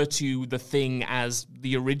refer to the Thing as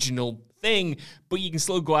the original Thing, but you can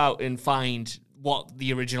still go out and find what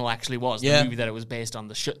the original actually was, the movie that it was based on,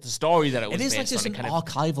 the story that it was based on. It is like just an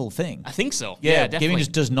archival thing. I think so. Yeah, definitely. Gaming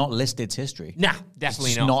just does not list its history. Nah,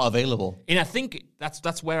 definitely it's not available. And I think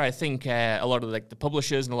that's where I think a lot of like the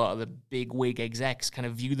publishers and a lot of the big wig execs kind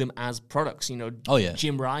of view them as products. You know,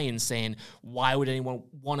 Jim Ryan saying, why would anyone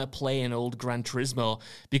want to play an old Gran Turismo?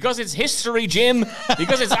 Because it's history, Jim.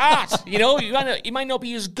 Because it's art. You know, you might not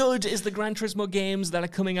be as good as the Gran Turismo games that are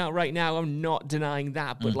coming out right now. I'm not denying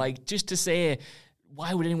that. But like, just to say,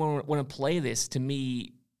 why would anyone want to play this? To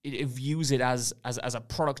me, it views it as a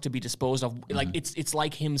product to be disposed of. Like, it's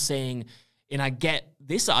like him saying, and I get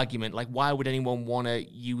this argument, like, why would anyone want to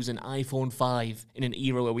use an iPhone 5 in an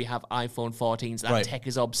era where we have iPhone 14s? That tech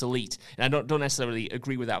is obsolete. And I don't necessarily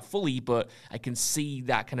agree with that fully, but I can see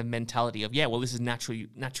that kind of mentality of, yeah, well, this is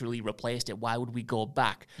naturally replaced it. Why would we go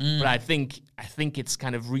back? But I think it's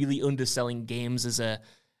kind of really underselling games as a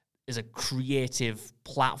creative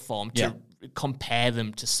platform to compare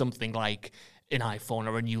them to something like an iPhone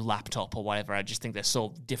or a new laptop or whatever. I just think they're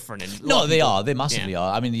so different. And no, they are. They massively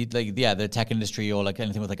are. I mean, the tech industry or like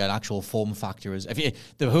anything with like an actual form factor is.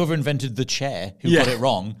 Whoever invented the chair who got it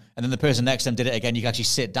wrong, and then the person next to them did it again, you can actually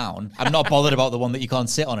sit down. I'm not bothered about the one that you can't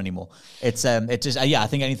sit on anymore. It's just I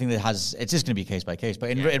think anything that has, it's just going to be case by case.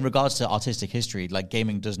 But in regards to artistic history, like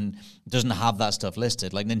gaming doesn't have that stuff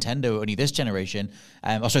listed. Like Nintendo only this generation,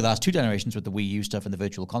 the last two generations with the Wii U stuff and the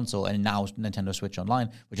Virtual Console, and now Nintendo Switch Online,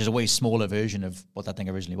 which is a way smaller version version of what that thing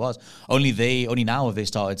originally was. Only now have they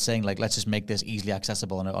started saying, like, let's just make this easily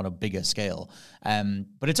accessible on a bigger scale.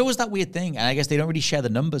 But it's always that weird thing, and I guess they don't really share the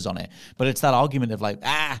numbers on it, but it's that argument of like,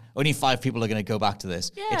 only 5 people are going to go back to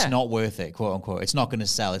this. Yeah. It's not worth it, quote unquote. It's not going to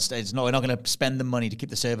sell. We're not going to spend the money to keep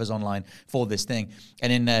the servers online for this thing.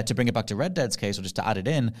 And to bring it back to Red Dead's case, or just to add it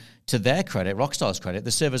in, to their credit, Rockstar's credit,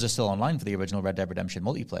 the servers are still online for the original Red Dead Redemption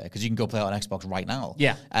multiplayer, because you can go play it on Xbox right now.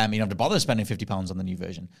 Yeah. You don't have to bother spending £50 on the new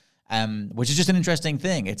version. Which is just an interesting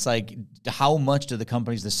thing. It's like, how much do the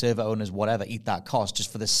companies, the server owners, whatever, eat that cost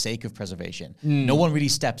just for the sake of preservation? No one really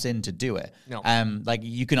steps in to do it. No. Like,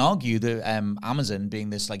 you can argue that Amazon, being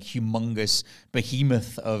this like humongous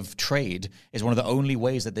behemoth of trade, is one of the only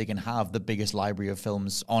ways that they can have the biggest library of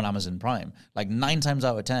films on Amazon Prime. Like 9 times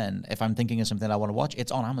out of 10, if I'm thinking of something I want to watch,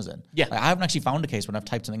 it's on Amazon. Yeah. Like, I haven't actually found a case when I've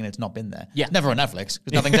typed something and it's not been there. Yeah. Never on Netflix,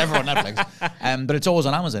 because nothing's ever on Netflix. But it's always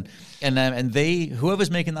on Amazon. And whoever's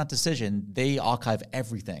making that decision, they archive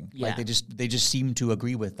everything. Yeah. Like they just seem to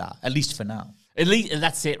agree with that, at least for now. At least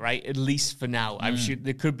that's it, right? At least for now. I'm sure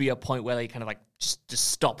there could be a point where they kind of like just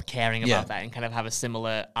stop caring about that and kind of have a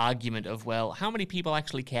similar argument of, well, how many people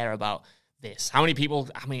actually care about this? How many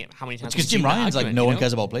times? Because Jim Ryan's like, no one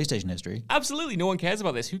cares about PlayStation history. Absolutely, no one cares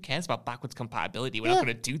about this. Who cares about backwards compatibility? We're not going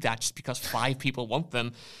to do that just because 5 people want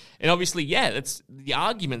them. And obviously, that's the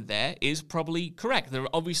argument there is probably correct. There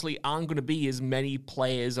obviously aren't going to be as many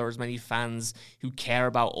players or as many fans who care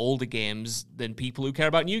about older games than people who care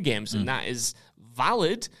about new games, and that is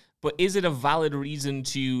valid. But is it a valid reason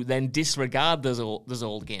to then disregard those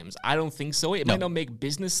old games? I don't think so. It might not make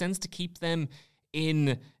business sense to keep them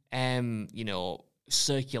in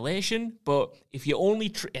circulation, but if you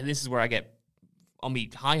only and this is where I get on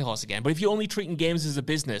me high horse again, but if you're only treating games as a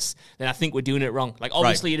business, then I think we're doing it wrong. Like,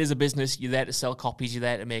 obviously it is a business, you're there to sell copies, you're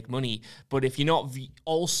there to make money, but if you're not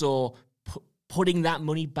also putting that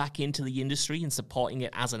money back into the industry and supporting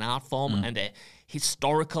it as an art form and a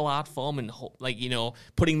historical art form, and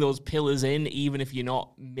putting those pillars in, even if you're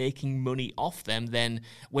not making money off them, then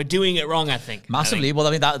we're doing it wrong, I think. Massively. Well,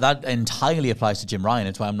 I mean, that entirely applies to Jim Ryan.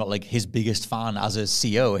 It's why I'm not like his biggest fan as a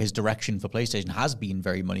CEO. His direction for PlayStation has been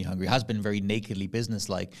very money hungry, has been very nakedly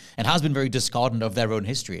business-like, and has been very discordant of their own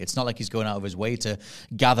history. It's not like he's going out of his way to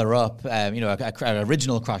gather up, an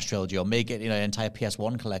original Crash trilogy or make it, an entire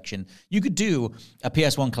PS1 collection. You could do a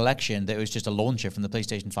PS1 collection that was just a launcher from the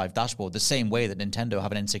PlayStation 5 dashboard, the same way that Nintendo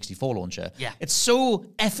have an N64 launcher. Yeah. It's so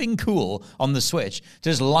effing cool on the Switch to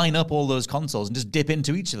just line up all those consoles and just dip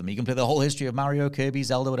into each of them. You can play the whole history of Mario, Kirby,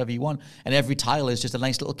 Zelda, whatever you want, and every tile is just a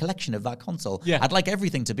nice little collection of that console. Yeah. I'd like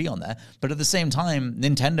everything to be on there, but at the same time,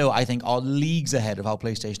 Nintendo, I think, are leagues ahead of how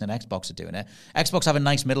PlayStation and Xbox are doing it. Xbox have a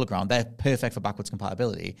nice middle ground. They're perfect for backwards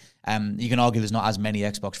compatibility. You can argue there's not as many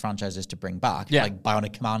Xbox franchises to bring back, like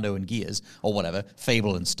Bionic Commando and Gears, or whatever,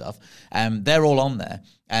 Fable and stuff. They're all on there.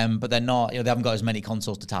 But they're not, they haven't got as many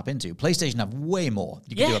consoles to tap into. PlayStation have way more.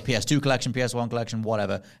 You can do a PS2 collection, PS1 collection,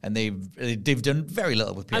 whatever, and they've done very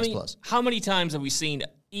little with PS Plus. How many times have we seen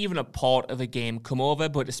even a port of a game come over,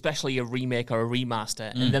 but especially a remake or a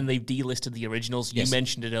remaster, and then they've delisted the originals? You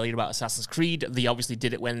mentioned it earlier about Assassin's Creed. They obviously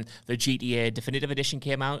did it when the GTA Definitive Edition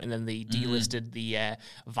came out, and then they delisted the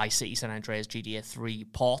Vice City San Andreas GTA 3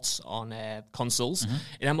 ports on consoles.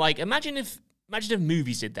 And I'm like, imagine if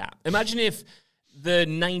movies did that. Imagine if the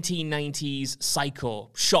 1990s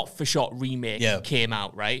Psycho shot-for-shot remake came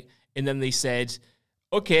out, right? And then they said,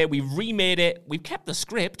 okay, we've remade it. We've kept the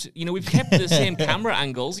script. We've kept the same camera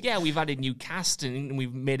angles. Yeah, we've added new cast and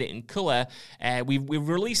we've made it in color. We've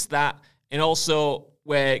released that, and also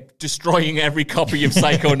we're destroying every copy of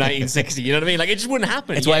Psycho 1960. You know what I mean? Like, it just wouldn't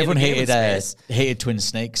happen. It's why everyone hated Twin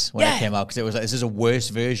Snakes when it came out, because it was like, this is a worse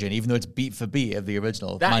version, even though it's beat for beat of the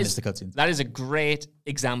original, minus the cutscenes. That is a great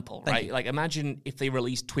example, right? you. Like, imagine if they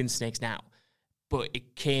released Twin Snakes now, but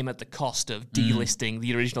it came at the cost of delisting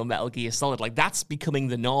the original Metal Gear Solid. Like, that's becoming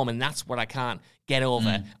the norm, and that's what I can't get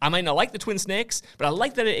over. I might not like the Twin Snakes, but I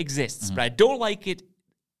like that it exists. But I don't like it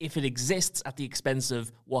if it exists at the expense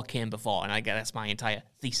of what came before. And I guess that's my entire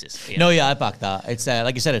thesis. No, I back that. It's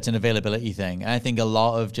like you said, it's an availability thing. And I think a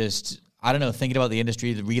lot of just, I don't know, thinking about the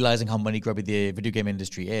industry, realizing how money grubby the video game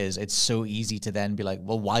industry is, it's so easy to then be like,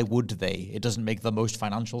 well, why would they? It doesn't make the most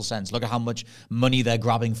financial sense. Look at how much money they're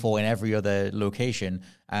grabbing for in every other location.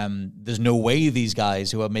 There's no way these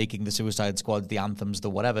guys who are making the Suicide Squad, the Anthems, the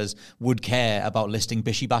whatevers, would care about listing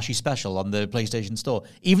Bishy Bashy Special on the PlayStation Store,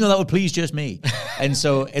 even though that would please just me. And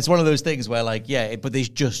so it's one of those things where, like, but they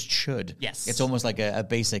just should. Yes. It's almost like a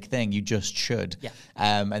basic thing. You just should. Yeah.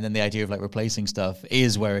 And then the idea of, like, replacing stuff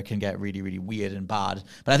is where it can get really, really weird and bad.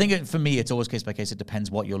 But I think for me, it's always case by case. It depends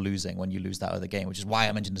what you're losing when you lose that other game, which is why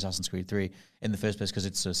I mentioned Assassin's Creed 3 in the first place, because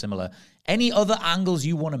it's so similar. Any other angles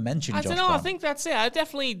you want to mention, I Josh? don't know. I think that's it. I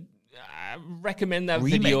definitely recommend that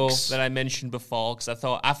video that I mentioned before, because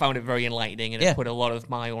I found it very enlightening, and it put a lot of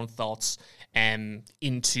my own thoughts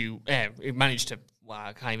into. It managed to. Wow,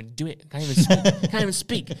 I can't even do it. Can't even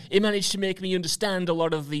speak. It managed to make me understand a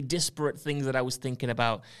lot of the disparate things that I was thinking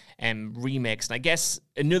about remakes. And I guess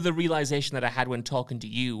another realization that I had when talking to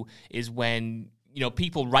you is when,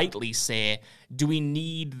 people rightly say, do we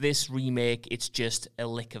need this remake? It's just a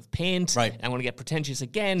lick of paint. Right. And I'm going to get pretentious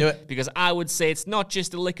again, because I would say it's not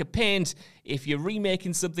just a lick of paint. If you're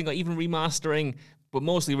remaking something or even remastering, but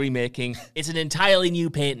mostly remaking, it's an entirely new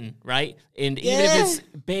painting, right? And even if it's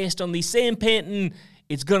based on the same painting,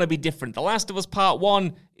 it's going to be different. The Last of Us Part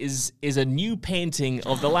 1 is a new painting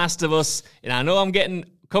of The Last of Us, and I know I'm getting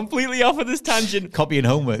completely off of this tangent. Copying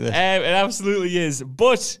homework. It absolutely is.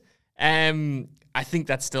 But I think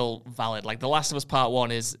that's still valid. Like, The Last of Us Part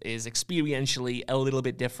 1 is experientially a little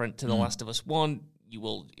bit different to The Last of Us 1. You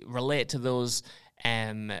will relate to those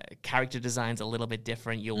character designs a little bit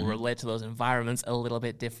different. You'll relate to those environments a little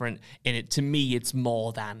bit different. And to me, it's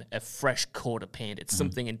more than a fresh coat of paint. It's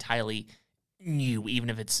something entirely new,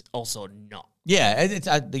 even if it's also not. Yeah, it's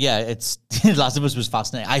Last of Us was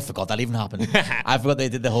fascinating. I forgot that even happened. I forgot they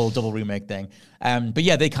did the whole double remake thing. But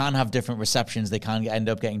yeah, they can have different receptions. They can end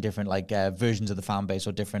up getting different versions of the fan base,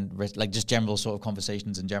 or different just general sort of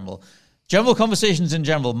conversations in general. General conversations in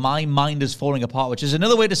general. My mind is falling apart, which is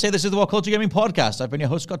another way to say this is the What Culture Gaming Podcast. I've been your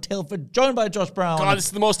host, Scott Tilford, joined by Josh Brown. God, this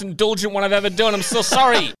is the most indulgent one I've ever done. I'm so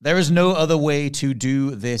sorry. There is no other way to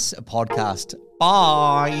do this podcast.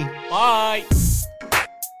 Bye. Bye.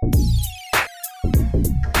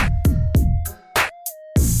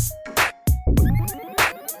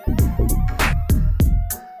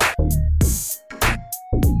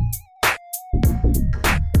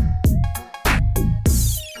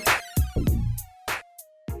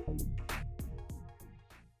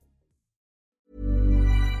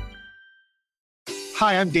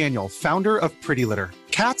 Hi, I'm Daniel, founder of Pretty Litter.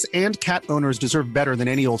 Cats and cat owners deserve better than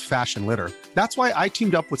any old-fashioned litter. That's why I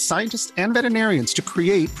teamed up with scientists and veterinarians to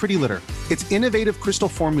create Pretty Litter. Its innovative crystal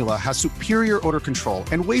formula has superior odor control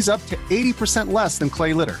and weighs up to 80% less than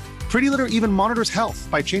clay litter. Pretty Litter even monitors health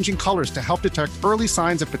by changing colors to help detect early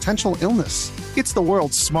signs of potential illness. It's the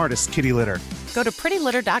world's smartest kitty litter. Go to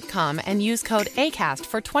prettylitter.com and use code ACAST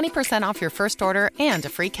for 20% off your first order and a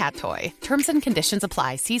free cat toy. Terms and conditions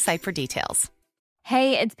apply. See site for details.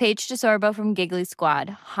 Hey, it's Paige DeSorbo from Giggly Squad.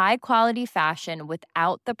 High quality fashion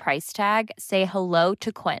without the price tag. Say hello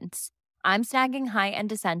to Quince. I'm snagging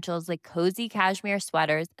high-end essentials like cozy cashmere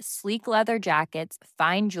sweaters, sleek leather jackets,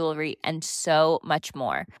 fine jewelry, and so much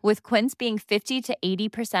more. With Quince being 50 to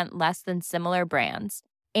 80% less than similar brands.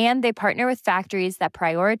 And they partner with factories that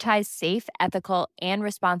prioritize safe, ethical, and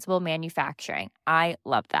responsible manufacturing. I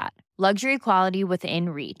love that. Luxury quality within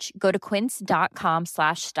reach. Go to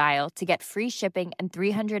quince.com/style to get free shipping and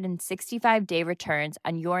 365-day returns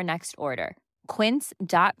on your next order.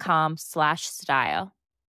 Quince.com/style.